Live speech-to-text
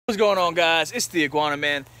What's going on, guys? It's the Iguana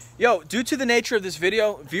Man. Yo, due to the nature of this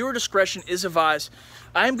video, viewer discretion is advised.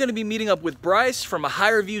 I am going to be meeting up with Bryce from A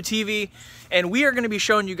Higher View TV, and we are going to be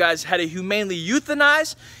showing you guys how to humanely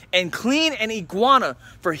euthanize and clean an iguana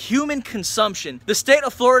for human consumption. The state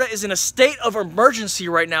of Florida is in a state of emergency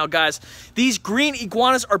right now, guys. These green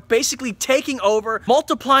iguanas are basically taking over,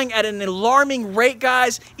 multiplying at an alarming rate,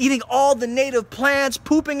 guys, eating all the native plants,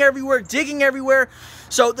 pooping everywhere, digging everywhere.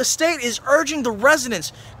 So the state is urging the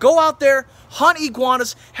residents, go out there, hunt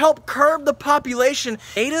iguanas, help curb the population.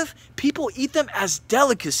 Native people eat them as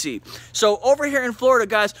delicacy. So over here in Florida,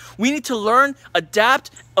 guys, we need to learn,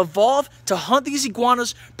 adapt, evolve to hunt these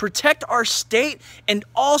iguanas, protect our state, and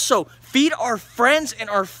also feed our friends and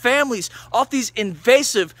our families off these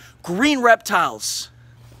invasive green reptiles.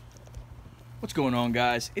 What's going on,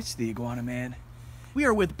 guys? It's the Iguana Man. We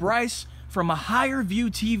are with Bryce from A Higher View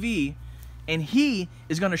TV, and he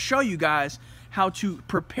is going to show you guys how to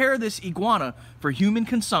prepare this iguana for human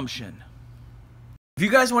consumption. If you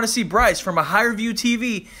guys want to see Bryce from A Higher View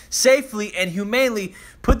TV safely and humanely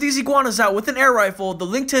put these iguanas out with an air rifle, the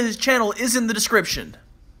link to his channel is in the description.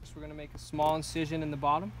 So we're going to make a small incision in the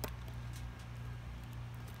bottom.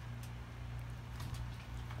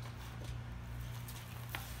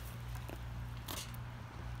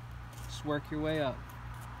 Just work your way up.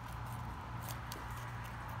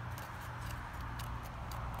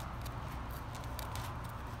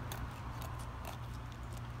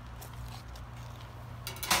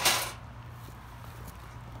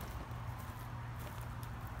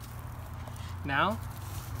 Now,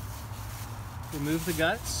 remove the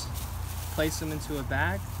guts, place them into a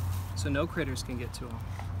bag so no critters can get to them.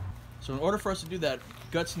 So in order for us to do that,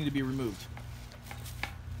 guts need to be removed.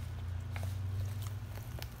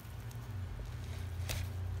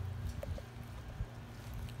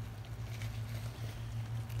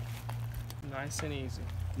 Nice and easy.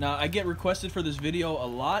 Now, I get requested for this video a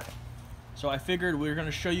lot, so I figured we were going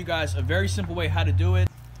to show you guys a very simple way how to do it.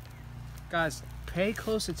 Guys, pay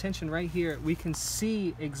close attention right here. We can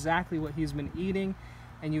see exactly what he's been eating,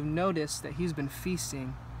 and you've noticed that he's been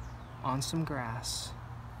feasting on some grass.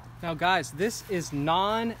 Now guys, this is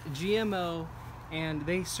non-GMO, and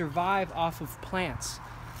they survive off of plants.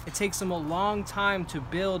 It takes them a long time to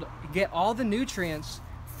get all the nutrients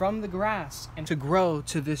from the grass and to grow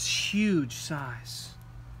to this huge size.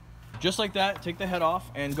 Just like that, take the head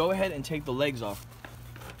off and go ahead and take the legs off.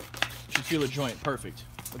 You should feel a joint. Perfect.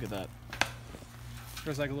 Look at that.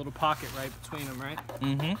 There's like a little pocket right between them, right?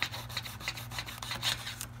 Mm-hmm.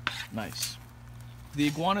 Nice. The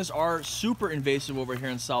iguanas are super invasive over here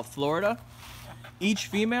in South Florida. Each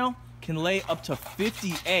female can lay up to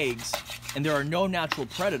 50 eggs, and there are no natural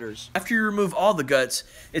predators. After you remove all the guts,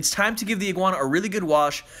 it's time to give the iguana a really good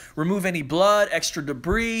wash. Remove any blood, extra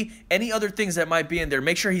debris, any other things that might be in there.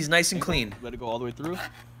 Make sure he's nice and clean. Let it go all the way through,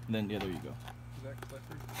 and then, yeah, there you go.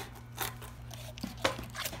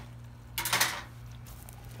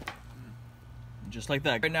 Just like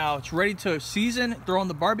that. Right now, it's ready to season, throw on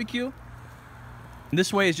the barbecue. And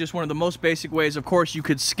this way is just one of the most basic ways. Of course, you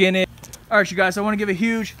could skin it. All right, you guys, I want to give a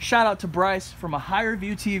huge shout out to Bryce from A Higher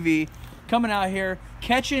View TV, coming out here,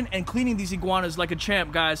 catching and cleaning these iguanas like a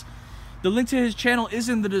champ, guys. The link to his channel is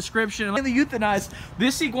in the description. They euthanized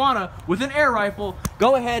this iguana with an air rifle.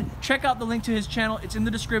 Go ahead, check out the link to his channel. It's in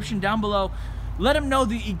the description down below. Let him know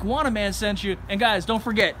the Iguana Man sent you. And guys, don't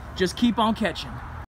forget, just keep on catching.